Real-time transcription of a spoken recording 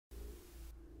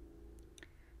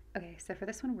Okay, so for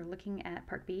this one, we're looking at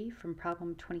part B from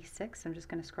problem 26. I'm just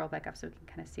going to scroll back up so we can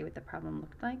kind of see what the problem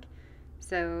looked like.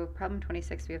 So problem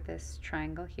 26, we have this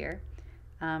triangle here.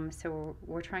 So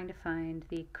we're trying to find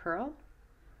the curl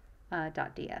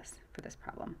dot ds for this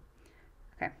problem.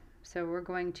 Okay, so we're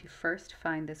going to first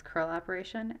find this curl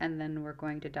operation, and then we're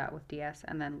going to dot with ds,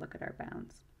 and then look at our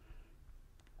bounds.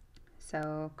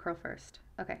 So curl first.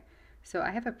 Okay, so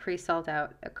I have a pre-solved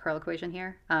out a curl equation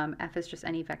here. F is just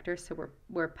any vector, so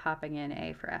we're popping in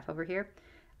a for f over here.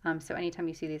 So anytime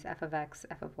you see these f of x,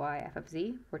 f of y, f of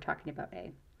z, we're talking about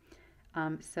a.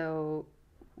 So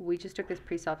we just took this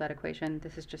pre-solved out equation.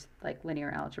 This is just like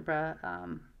linear algebra,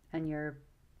 and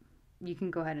you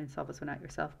can go ahead and solve this one out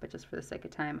yourself, but just for the sake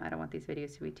of time, I don't want these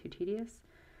videos to be too tedious.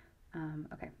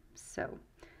 Okay, so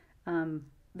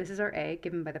this is our a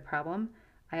given by the problem.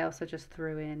 I also just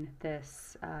threw in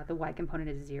this, the y component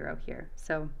is 0 here.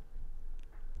 So,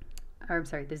 or I'm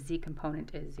sorry, the z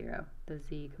component is 0. The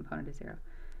z component is 0.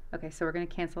 Okay, so we're going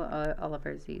to cancel all of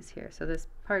our z's here. So this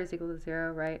part is equal to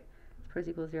 0, right? This part is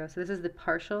equal to 0. So this is the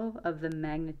partial of the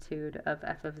magnitude of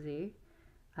f of z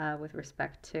with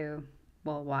respect to,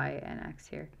 well, y and x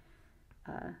here.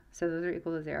 So those are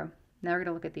equal to 0. Now we're going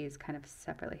to look at these kind of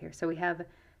separately here. So we have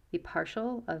the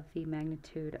partial of the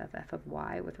magnitude of f of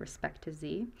y with respect to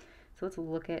z. So let's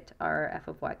look at our f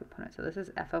of y component. So this is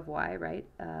f of y, right?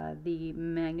 The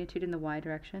magnitude in the y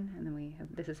direction, and then we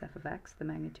have, this is f of x, the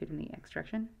magnitude in the x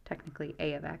direction, technically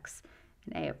a of x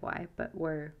and a of y, but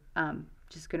we're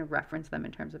just going to reference them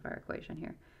in terms of our equation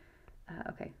here.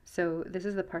 Okay, so this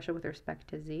is the partial with respect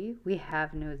to z. We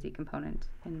have no z component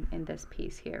in this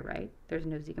piece here, right? There's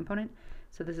no z component,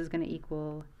 so this is going to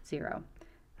equal 0.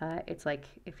 It's like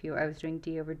if I was doing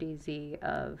d over dz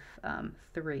of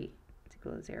 3, it's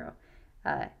equal to 0.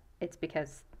 It's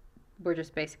because we're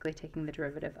just basically taking the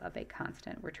derivative of a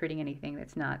constant. We're treating anything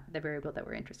that's not the variable that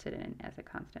we're interested in as a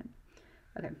constant.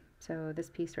 Okay, so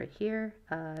this piece right here,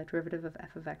 derivative of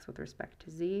f of x with respect to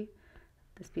z.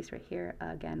 This piece right here,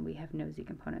 again, we have no z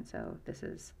component, so this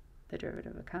is the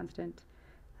derivative of a constant.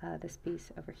 This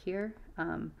piece over here,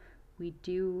 we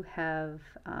do have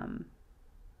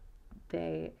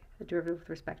the derivative with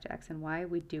respect to x and y.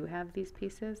 We do have these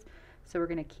pieces, so we're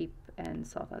going to keep and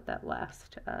solve out that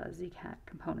last z hat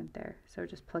component there. So we're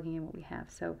just plugging in what we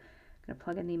have. So I'm going to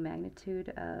plug in the magnitude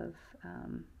of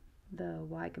the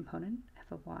y component,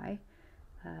 f of y,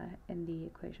 in the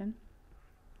equation.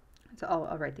 So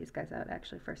I'll write these guys out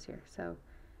actually first here. So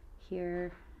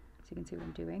here, so you can see what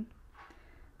I'm doing,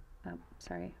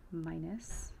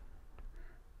 minus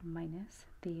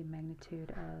the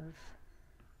magnitude of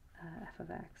f of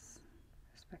x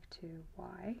with respect to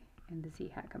y and the z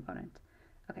hat component.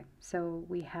 Okay, so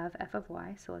we have f of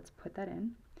y, so let's put that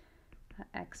in.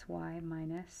 Xy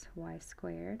minus y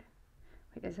squared.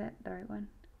 Wait, is that the right one?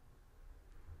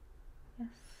 Yes.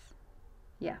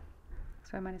 Yeah,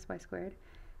 xy minus y squared.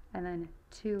 And then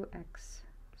 2x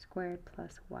squared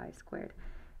plus y squared.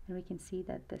 And we can see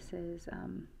that this is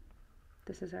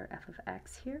our f of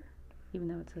x here, even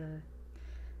though it's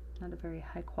not a very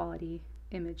high quality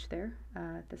image there.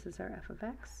 This is our f of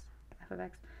x,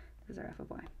 this is our f of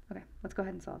y. Okay, let's go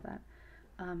ahead and solve that.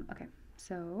 Okay,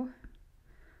 so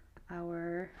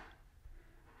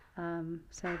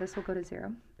so this will go to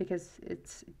 0 because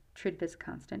it's treated as a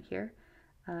constant here.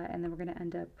 And then we're going to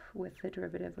end up with the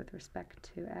derivative with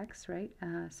respect to x, right?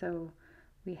 So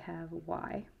we have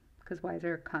y, because y's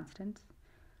are constant.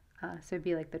 So it'd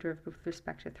be like the derivative with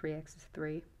respect to 3x is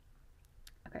 3.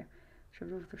 Okay,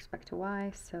 derivative with respect to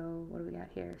y, so what do we got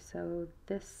here? So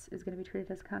this is going to be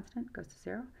treated as a constant, goes to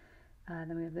 0.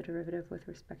 Then we have the derivative with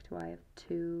respect to y of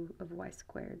 2 of y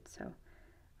squared, so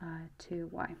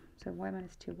 2y. So y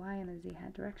minus 2y in the z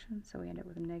hat direction, so we end up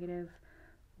with a negative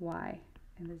y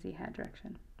in the z hat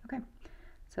direction. Okay,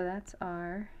 so that's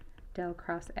our del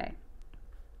cross A.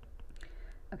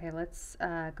 Okay, let's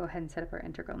go ahead and set up our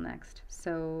integral next.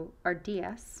 So our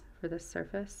ds for this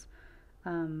surface,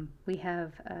 we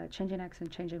have change in x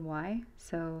and change in y.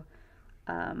 So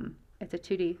it's a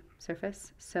 2D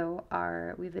surface. So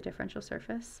we have the differential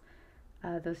surface,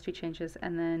 those two changes,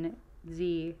 and then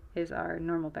z is our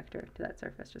normal vector to that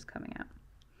surface just coming out.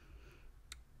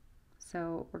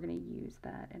 So we're going to use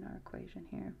that in our equation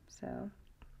here. So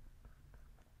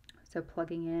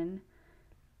plugging in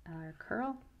our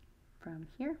curl from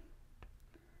here.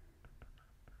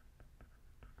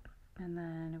 And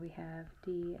then we have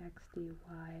dx,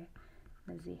 dy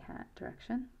in the z hat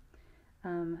direction.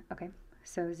 Okay,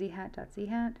 so z hat dot z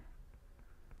hat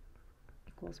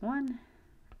equals 1.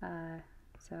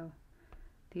 So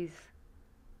these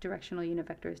directional unit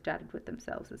vectors dotted with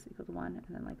themselves is equal to 1,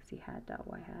 and then like z hat dot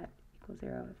y hat equals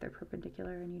 0. If they're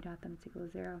perpendicular and you dot them, it's equal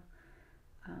to 0.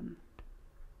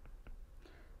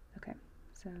 Okay,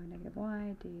 so negative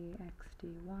y dx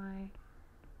dy.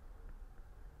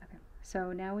 Okay,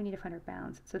 so now we need to find our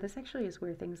bounds. So this actually is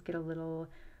where things get a little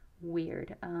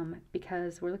weird,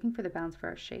 because we're looking for the bounds for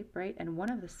our shape, right? And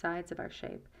one of the sides of our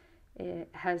shape, it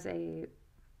has a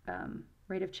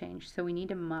rate of change. So we need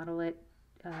to model it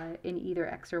in either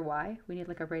x or y. We need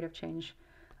like a rate of change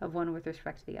of one with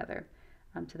respect to the other.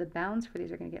 So the bounds for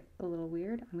these are going to get a little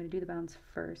weird. I'm going to do the bounds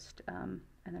first, and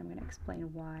then I'm going to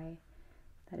explain why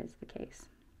that is the case.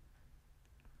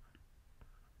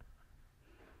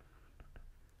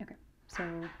 Okay, so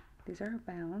these are our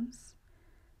bounds.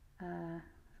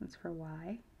 That's for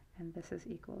y, and this is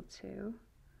equal to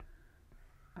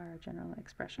our general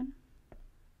expression.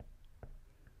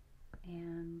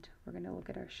 And we're going to look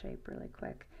at our shape really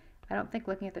quick. I don't think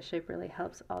looking at the shape really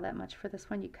helps all that much for this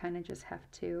one. You kind of just have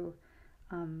to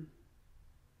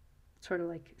sort of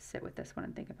like sit with this one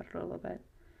and think about it a little bit.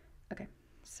 Okay,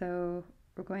 so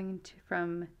we're going to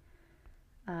from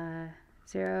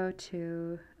 0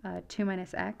 to 2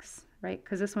 minus x, right?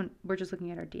 Because this one, we're just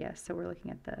looking at our ds, so we're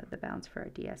looking at the bounds for our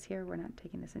ds here. We're not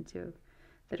taking this into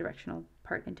the directional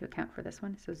part into account for this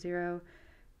one. So 0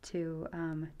 to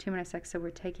 2 minus x, so we're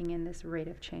taking in this rate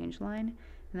of change line,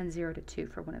 and then 0 to 2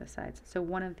 for one of the sides. So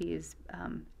one of these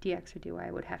dx or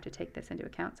dy would have to take this into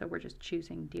account, so we're just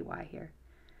choosing dy here.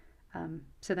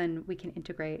 So then we can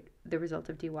integrate the result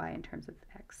of dy in terms of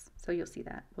x. So you'll see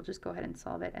that. We'll just go ahead and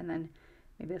solve it, and then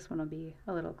maybe this one will be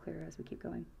a little clearer as we keep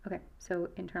going. Okay, so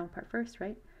internal part first,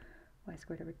 right? Y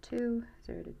squared over 2,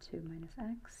 0 to 2 minus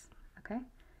x. Okay,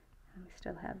 and we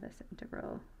still have this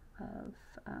integral of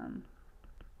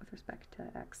with respect to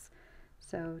x.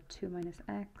 So 2 minus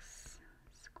x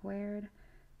squared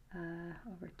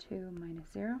over 2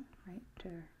 minus 0, right, to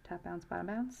top bounds, bottom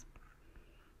bounds.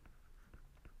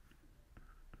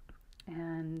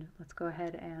 And let's go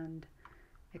ahead and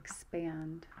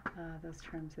expand those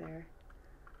terms there.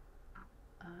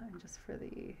 And just for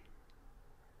the,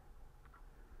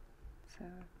 so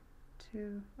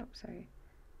 2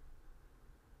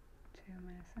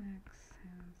 minus x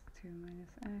times 2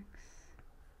 minus x.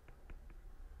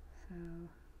 So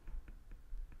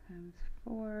times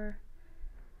 4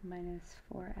 minus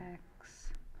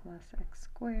 4x plus x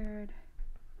squared.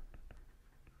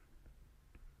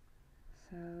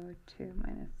 So 2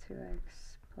 minus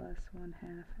 2x plus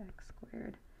 1/2 x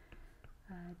squared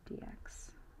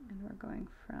dx. And we're going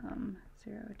from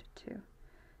 0 to 2.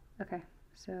 Okay,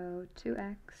 so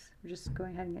 2x, we're just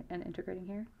going ahead and integrating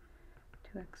here.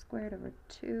 2x squared over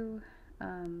 2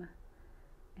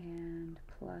 and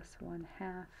plus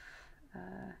 1/2.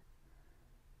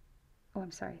 Oh,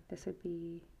 I'm sorry, this would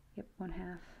be, yep,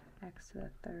 1/2 x to the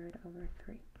third over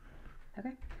 3.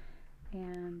 Okay,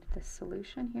 and the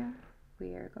solution here,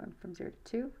 we are going from 0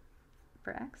 to 2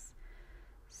 for x.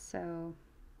 So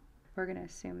we're going to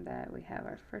assume that we have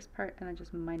our first part and then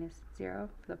just minus 0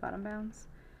 for the bottom bounds.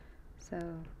 So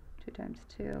 2 times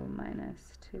 2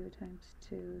 minus 2 times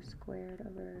 2 squared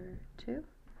over 2.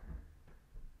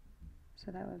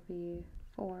 So that would be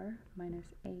 4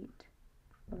 minus 8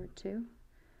 over 2.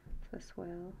 So this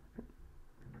will,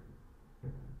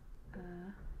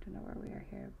 don't know where we are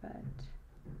here, but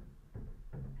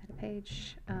add a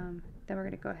page. Then we're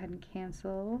going to go ahead and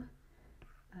cancel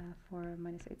 4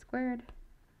 minus 8 squared.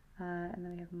 And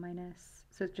then we have minus,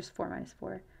 so it's just 4 minus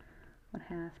 4.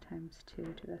 1/2 times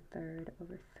 2 to the third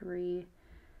over 3.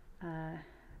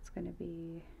 It's going to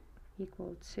be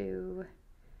equal to,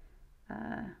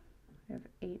 we have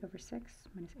 8 over 6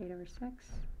 minus 8 over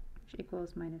 6, which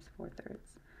equals minus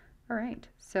 4/3. All right,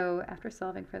 so after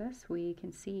solving for this, we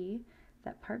can see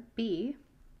that part B,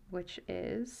 which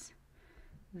is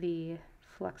the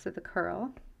flux of the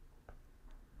curl,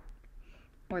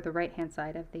 or the right-hand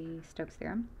side of the Stokes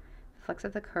theorem, the flux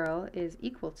of the curl is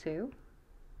equal to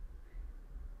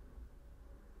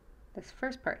this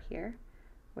first part here,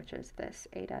 which is this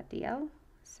A dot dl,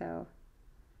 so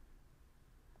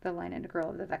the line integral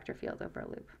of the vector field over a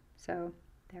loop. So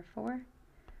therefore,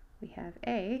 we have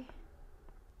A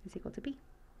is equal to B,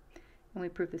 and we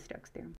prove the Stokes theorem.